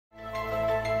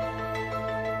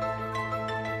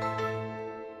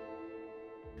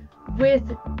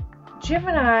With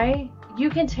Gemini, you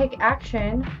can take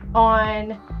action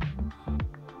on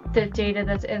the data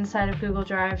that's inside of Google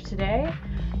Drive today,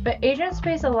 but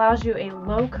Agentspace allows you a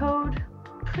low-code,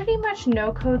 pretty much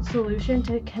no-code solution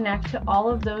to connect to all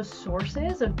of those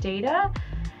sources of data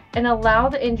and allow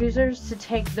the end users to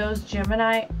take those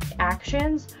Gemini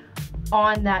actions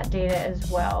on that data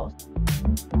as well.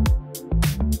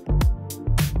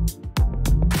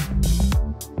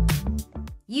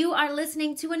 You are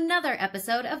listening to another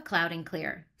episode of Cloud and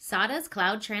Clear, SADA's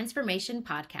Cloud Transformation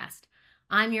Podcast.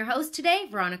 I'm your host today,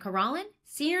 Veronica Raulin,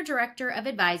 Senior Director of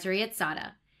Advisory at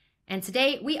SADA. And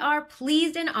today we are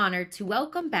pleased and honored to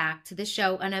welcome back to the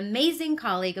show an amazing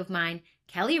colleague of mine,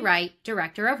 Kelly Wright,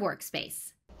 Director of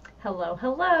Workspace. Hello,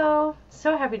 hello.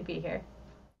 So happy to be here.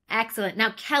 Excellent.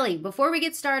 Now, Kelly, before we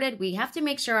get started, we have to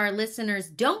make sure our listeners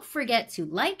don't forget to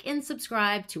like and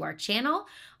subscribe to our channel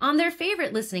on their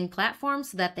favorite listening platform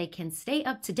so that they can stay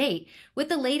up to date with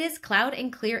the latest Cloud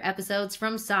and Clear episodes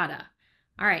from SADA.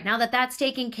 All right, now that that's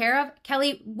taken care of,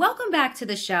 Kelly, welcome back to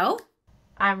the show.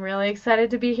 I'm really excited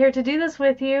to be here to do this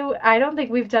with you. I don't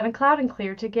think we've done a Cloud and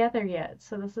Clear together yet,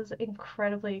 so this is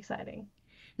incredibly exciting.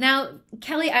 Now,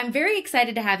 Kelly, I'm very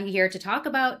excited to have you here to talk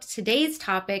about today's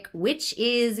topic, which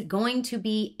is going to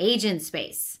be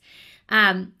Agentspace.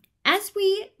 As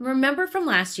we remember from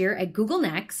last year at Google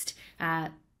Next,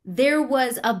 there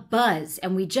was a buzz,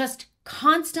 and we just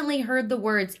constantly heard the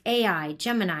words AI,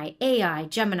 Gemini, AI,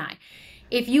 Gemini.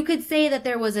 If you could say that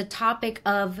there was a topic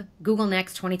of Google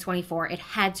Next 2024, it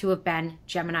had to have been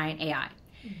Gemini and AI.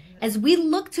 Mm-hmm. As we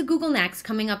look to Google Next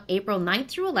coming up April 9th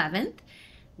through 11th,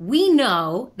 we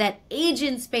know that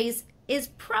Agentspace is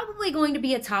probably going to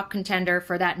be a top contender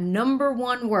for that number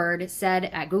one word said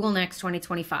at Google Next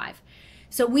 2025.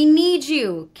 So we need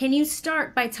you. Can you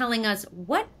start by telling us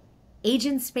what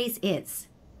Agentspace is?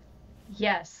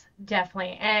 Yes,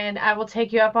 definitely. And I will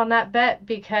take you up on that bet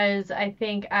because I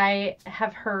think I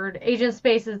have heard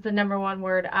Agentspace is the number one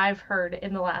word I've heard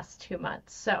in the last 2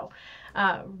 months. So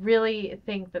really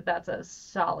think that that's a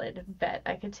solid bet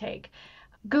I could take.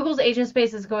 Google's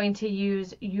Agentspace is going to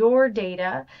use your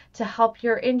data to help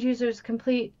your end users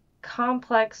complete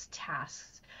complex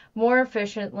tasks more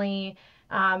efficiently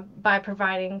by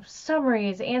providing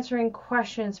summaries, answering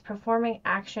questions, performing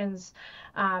actions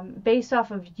based off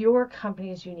of your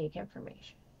company's unique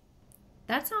information.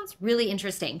 That sounds really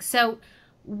interesting. So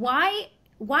why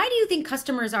do you think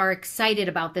customers are excited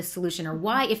about this solution? Or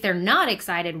why, if they're not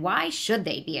excited, why should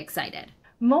they be excited?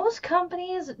 Most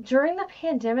companies during the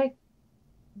pandemic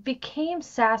became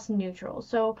SaaS neutral.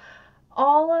 So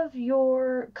all of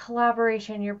your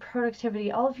collaboration, your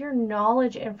productivity, all of your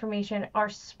knowledge information are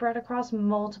spread across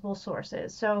multiple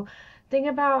sources. So think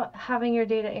about having your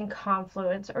data in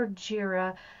Confluence or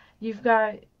Jira. You've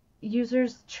got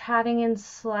users chatting in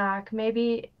Slack.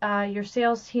 Maybe your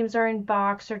sales teams are in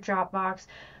Box or Dropbox.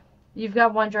 You've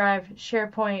got OneDrive,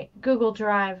 SharePoint, Google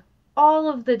Drive, all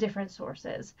of the different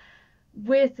sources.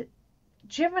 With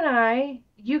Gemini,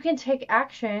 you can take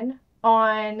action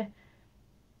on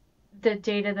the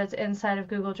data that's inside of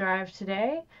Google Drive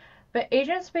today, but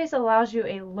Agentspace allows you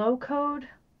a low-code,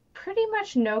 pretty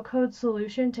much no-code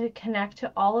solution to connect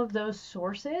to all of those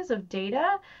sources of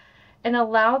data and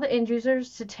allow the end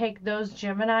users to take those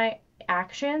Gemini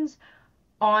actions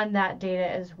on that data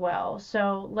as well.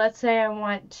 So let's say I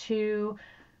want to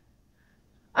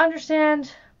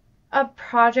understand a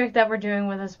project that we're doing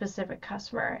with a specific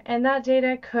customer, and that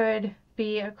data could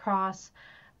be across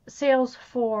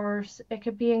Salesforce, it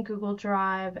could be in Google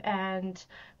Drive and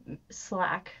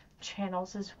Slack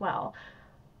channels as well.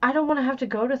 I don't want to have to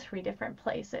go to 3 different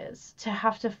places to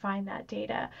have to find that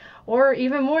data, or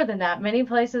even more than that. Many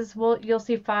places you'll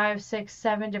see 5, 6,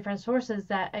 7 different sources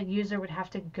that a user would have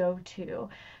to go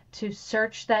to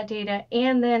search that data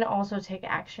and then also take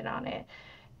action on it.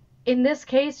 In this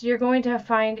case, you're going to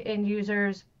find end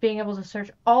users being able to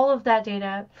search all of that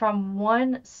data from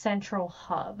one central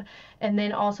hub and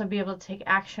then also be able to take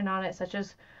action on it, such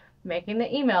as making the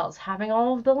emails, having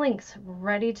all of the links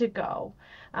ready to go.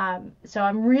 So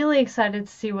I'm really excited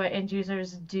to see what end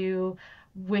users do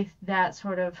with that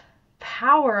sort of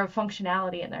power of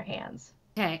functionality in their hands.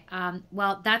 Okay,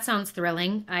 well, that sounds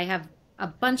thrilling. I have a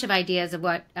bunch of ideas of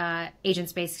what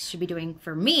Agentspace should be doing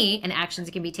for me and actions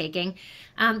it can be taking.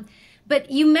 But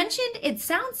you mentioned it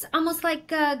sounds almost like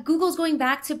Google's going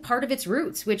back to part of its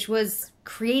roots, which was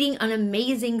creating an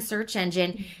amazing search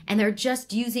engine, and they're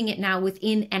just using it now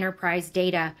within enterprise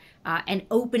data and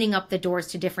opening up the doors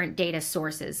to different data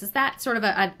sources. Is that sort of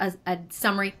a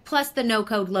summary, plus the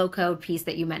no-code, low-code piece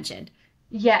that you mentioned?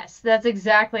 Yes, that's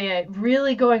exactly it.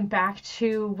 Really going back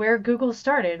to where Google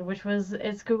started, which was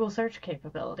its Google search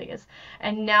capabilities.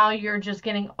 And now you're just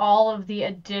getting all of the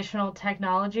additional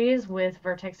technologies with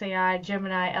Vertex AI,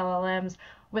 Gemini, LLMs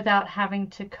without having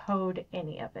to code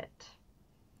any of it.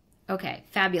 Okay,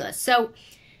 fabulous. So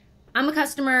I'm a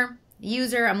customer,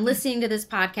 user, I'm listening to this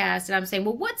podcast and I'm saying,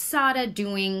 well, what's SADA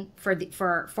doing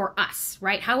for us,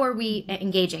 right? How are we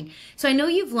engaging? So I know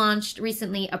you've launched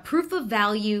recently a proof of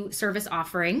value service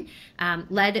offering,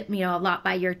 led a lot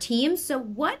by your team. So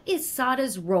what is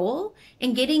SADA's role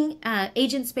in getting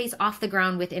Agentspace off the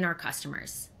ground within our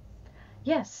customers?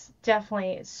 Yes,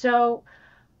 definitely. So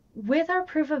with our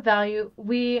proof of value,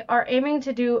 we are aiming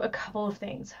to do a couple of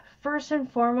things. First and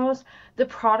foremost, the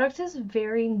product is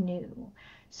very new.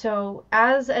 So,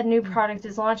 as a new product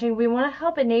is launching, we want to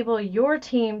help enable your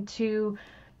team to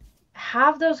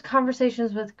have those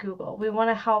conversations with Google. We want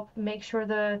to help make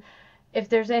sure if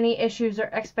there's any issues or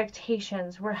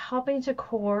expectations, we're helping to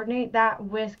coordinate that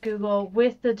with Google,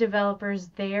 with the developers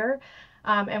there,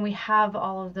 and we have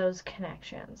all of those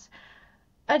connections.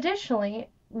 Additionally,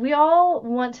 we all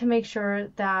want to make sure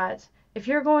that if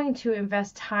you're going to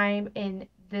invest time in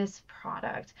this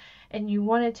product and you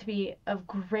want it to be of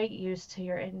great use to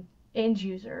your end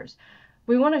users,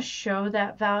 we want to show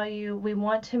that value. We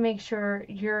want to make sure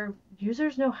your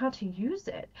users know how to use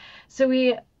it. So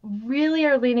we really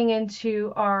are leaning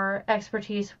into our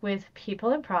expertise with people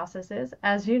and processes,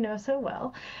 as you know so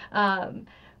well, um,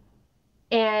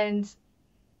 and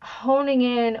honing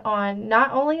in on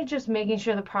not only just making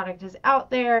sure the product is out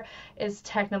there, is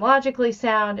technologically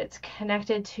sound, it's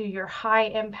connected to your high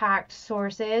impact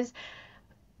sources.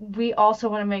 We also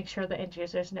want to make sure the end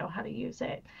users know how to use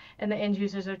it and the end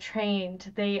users are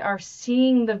trained. They are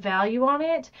seeing the value on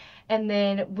it, and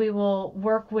then we will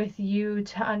work with you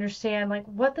to understand like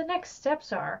what the next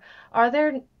steps are. Are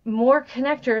there more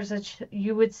connectors that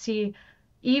you would see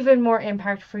even more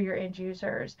impact for your end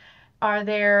users? Are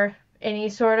there any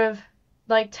sort of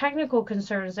like technical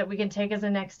concerns that we can take as a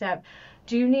next step?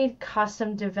 Do you need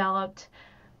custom developed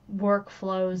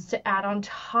workflows to add on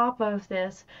top of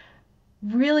this?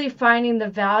 Really finding the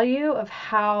value of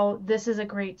how this is a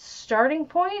great starting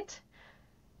point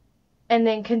and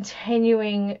then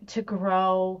continuing to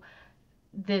grow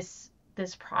this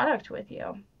product with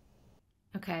you.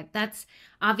 Okay, that's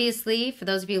obviously for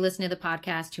those of you listening to the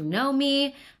podcast who know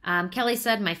me. Kelly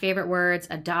said my favorite words,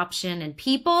 adoption and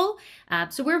people.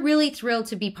 So we're really thrilled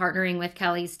to be partnering with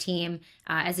Kelly's team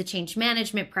as a change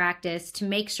management practice to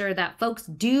make sure that folks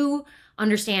do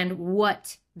understand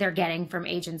what they're getting from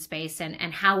Agentspace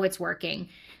and how it's working.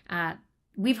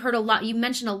 We've heard a lot, you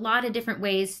mentioned a lot of different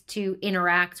ways to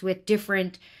interact with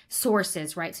different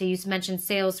sources, right? So you mentioned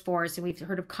Salesforce, and we've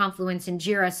heard of Confluence and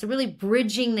Jira. So really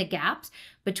bridging the gaps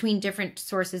between different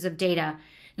sources of data.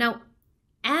 Now,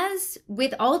 as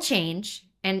with all change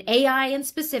and AI in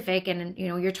specific, and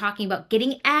you're talking about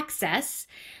getting access,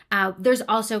 there's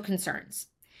also concerns.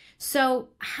 So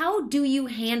how do you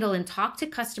handle and talk to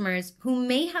customers who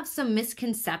may have some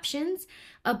misconceptions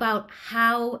about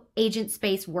how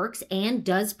Agentspace works and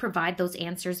does provide those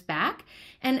answers back?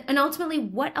 And ultimately,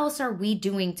 what else are we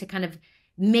doing to kind of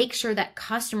make sure that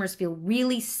customers feel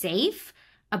really safe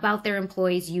about their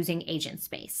employees using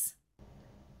Agentspace?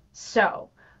 So,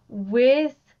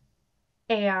 with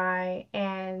AI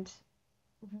and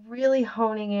really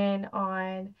honing in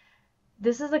on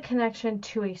this is a connection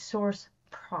to a source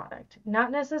product,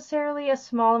 not necessarily a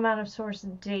small amount of source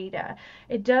data.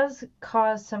 It does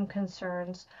cause some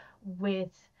concerns with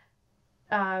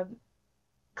uh,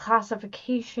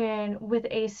 classification, with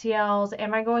ACLs.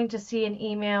 Am I going to see an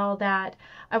email that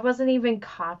I wasn't even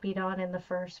copied on in the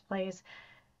first place?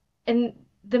 And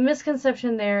the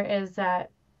misconception there is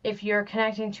that if you're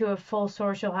connecting to a full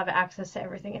source, you'll have access to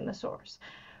everything in the source,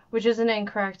 which is an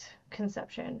incorrect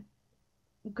conception.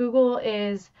 Google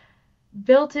is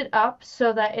built it up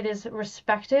so that it is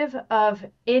respective of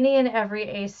any and every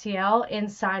ACL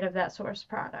inside of that source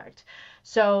product.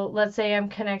 So let's say I'm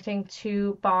connecting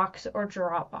to Box or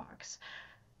Dropbox.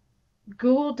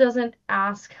 Google doesn't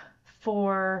ask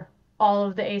for all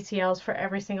of the ACLs for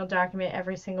every single document,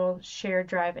 every single shared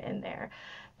drive in there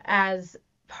as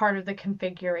part of the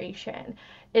configuration.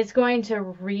 It's going to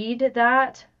read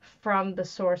that from the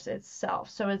source itself.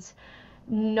 So it's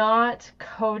not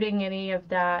coding any of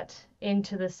that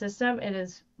into the system. It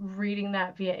is reading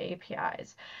that via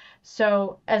APIs.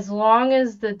 So as long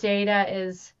as the data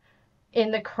is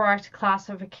in the correct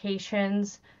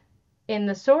classifications in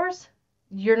the source,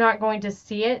 you're not going to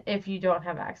see it if you don't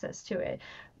have access to it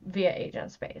via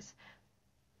Agentspace.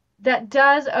 That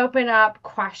does open up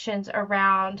questions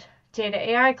around data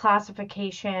AI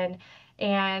classification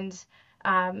and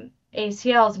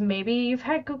ACLs. Maybe you've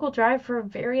had Google Drive for a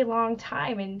very long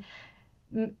time,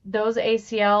 and those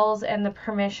ACLs and the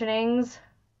permissionings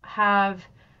have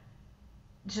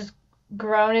just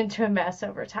grown into a mess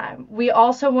over time. We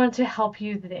also want to help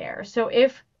you there. So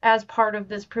if, as part of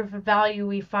this proof of value,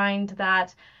 we find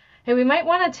that, hey, we might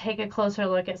want to take a closer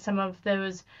look at some of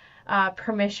those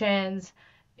permissions,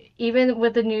 even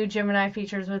with the new Gemini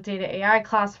features with data AI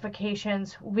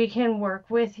classifications, we can work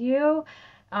with you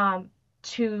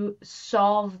to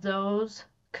solve those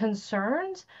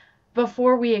concerns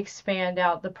before we expand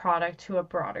out the product to a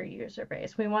broader user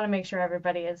base. We want to make sure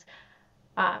everybody is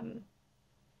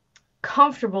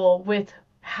comfortable with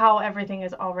how everything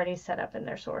is already set up in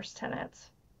their source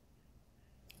tenants.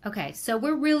 Okay, so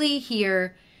we're really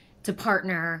here to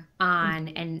partner on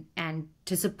and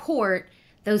to support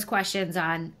those questions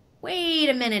on, wait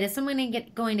a minute, is someone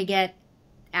going to get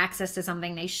access to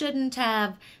something they shouldn't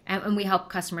have? And we help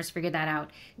customers figure that out.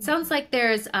 It sounds like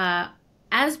there's,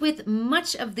 as with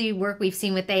much of the work we've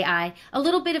seen with AI, a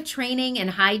little bit of training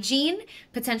and hygiene,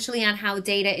 potentially on how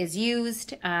data is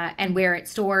used and where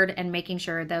it's stored, and making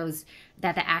sure that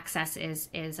the access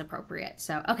is appropriate.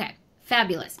 So, okay,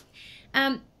 fabulous.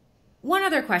 One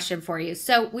other question for you.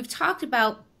 So we've talked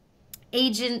about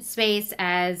Agentspace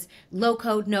as low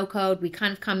code, no code. We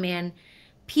kind of come in.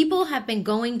 People have been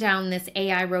going down this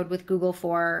AI road with Google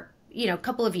for, a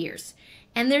couple of years.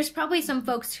 And there's probably some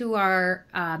folks who are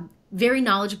very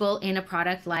knowledgeable in a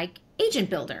product like Agent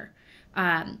Builder.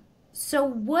 So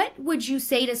what would you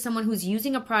say to someone who's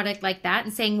using a product like that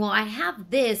and saying, well, I have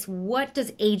this, what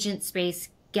does Agentspace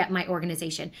get my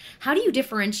organization? How do you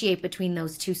differentiate between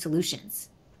those two solutions?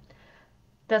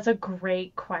 That's a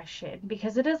great question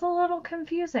because it is a little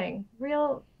confusing.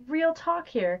 Real talk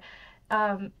here.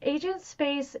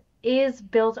 Agentspace is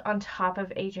built on top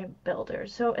of Agent Builder.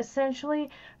 So essentially,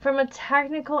 from a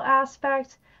technical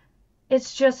aspect,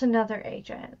 it's just another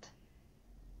agent.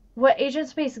 What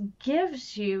Agentspace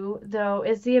gives you, though,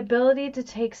 is the ability to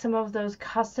take some of those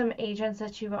custom agents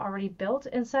that you've already built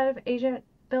inside of Agent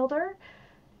Builder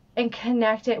and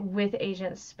connect it with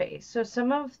Agentspace. So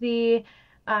some of the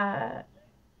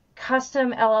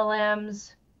custom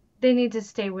LLMs, they need to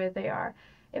stay where they are.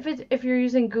 If you're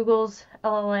using Google's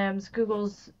LLMs,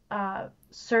 Google's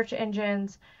search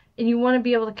engines, and you want to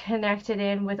be able to connect it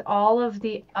in with all of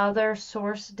the other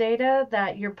source data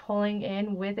that you're pulling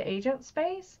in with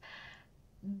Agentspace,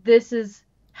 this is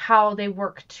how they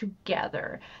work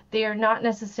together. They are not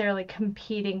necessarily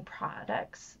competing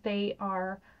products. They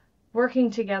are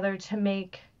working together to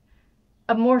make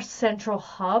a more central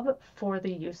hub for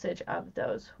the usage of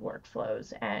those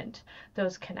workflows and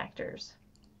those connectors.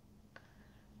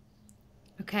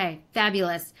 Okay,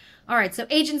 fabulous. All right, so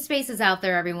Agentspace is out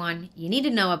there, everyone. You need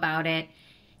to know about it.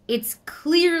 It's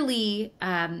clearly,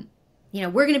 we're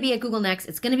going to be at Google Next.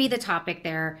 It's going to be the topic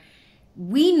there.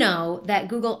 We know that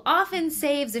Google often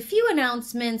saves a few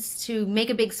announcements to make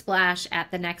a big splash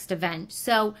at the next event.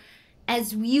 So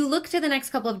as you look to the next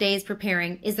couple of days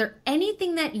preparing, is there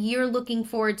anything that you're looking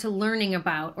forward to learning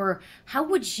about? Or how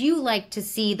would you like to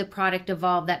see the product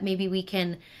evolve that maybe we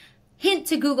can hint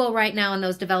to Google right now and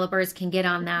those developers can get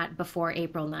on that before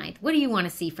April 9th? What do you want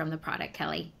to see from the product,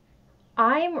 Kelly?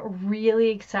 I'm really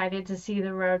excited to see the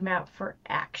roadmap for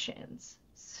actions.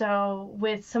 So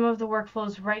with some of the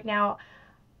workflows right now,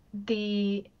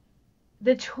 the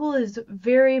tool is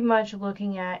very much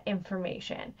looking at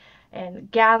information and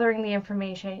gathering the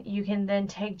information. You can then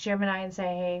take Gemini and say,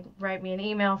 hey, write me an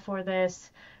email for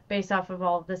this based off of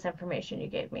all of this information you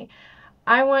gave me.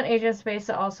 I want Agentspace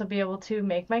to also be able to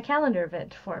make my calendar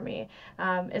event for me.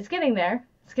 It's getting there.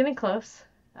 It's getting close.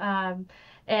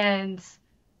 And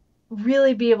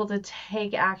really be able to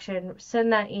take action,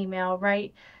 send that email,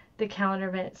 write the calendar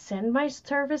event, send my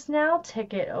ServiceNow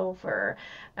ticket over.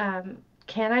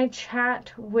 Can I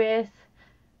chat with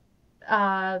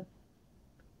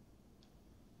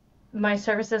my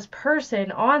services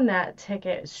person on that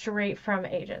ticket straight from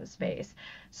Agentspace?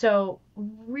 So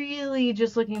really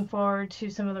just looking forward to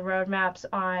some of the roadmaps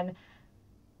on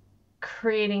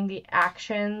creating the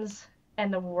actions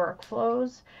and the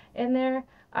workflows in there.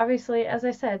 Obviously, as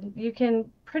I said, you can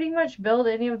pretty much build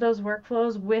any of those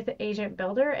workflows with Agent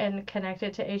Builder and connect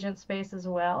it to Agentspace as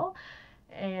well.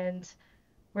 And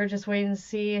we're just waiting to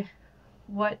see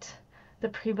what the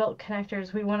pre-built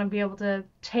connectors, we want to be able to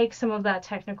take some of that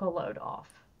technical load off.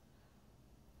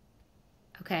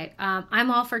 Okay, I'm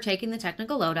all for taking the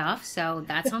technical load off, so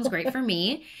that sounds great for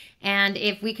me. And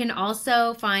if we can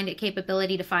also find a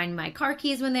capability to find my car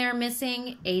keys when they're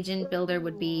missing, Agent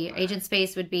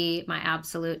Space would be my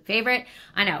absolute favorite.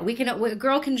 I know, a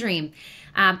girl can dream.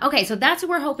 Okay, so that's what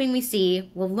we're hoping we see.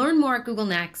 We'll learn more at Google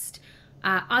Next.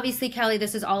 Obviously, Kelly,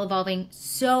 this is all evolving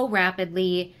so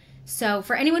rapidly. So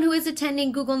for anyone who is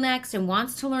attending Google Next and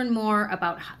wants to learn more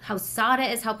about how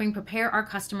SADA is helping prepare our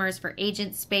customers for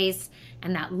Agentspace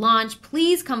and that launch,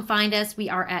 please come find us. We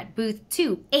are at booth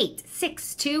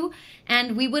 2862,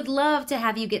 and we would love to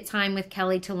have you get time with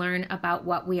Kelly to learn about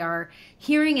what we are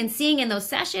hearing and seeing in those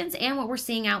sessions and what we're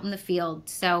seeing out in the field.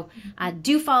 So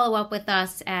do follow up with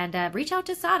us and reach out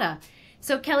to SADA.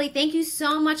 So Kelly, thank you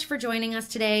so much for joining us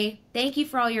today. Thank you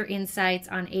for all your insights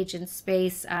on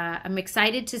Agentspace. I'm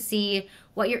excited to see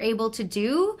what you're able to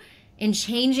do in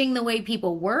changing the way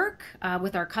people work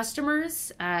with our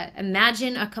customers.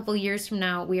 Imagine a couple years from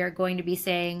now, we are going to be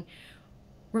saying,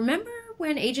 remember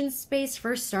when Agentspace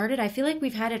first started? I feel like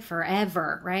we've had it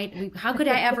forever, right? How could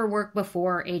I ever work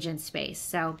before Agentspace?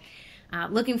 So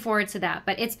looking forward to that.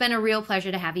 But it's been a real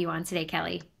pleasure to have you on today,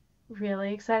 Kelly.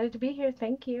 Really excited to be here.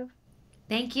 Thank you.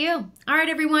 Thank you. All right,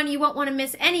 everyone, you won't want to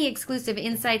miss any exclusive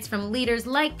insights from leaders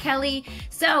like Kelly.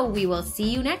 So we will see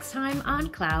you next time on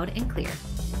Cloud and Clear.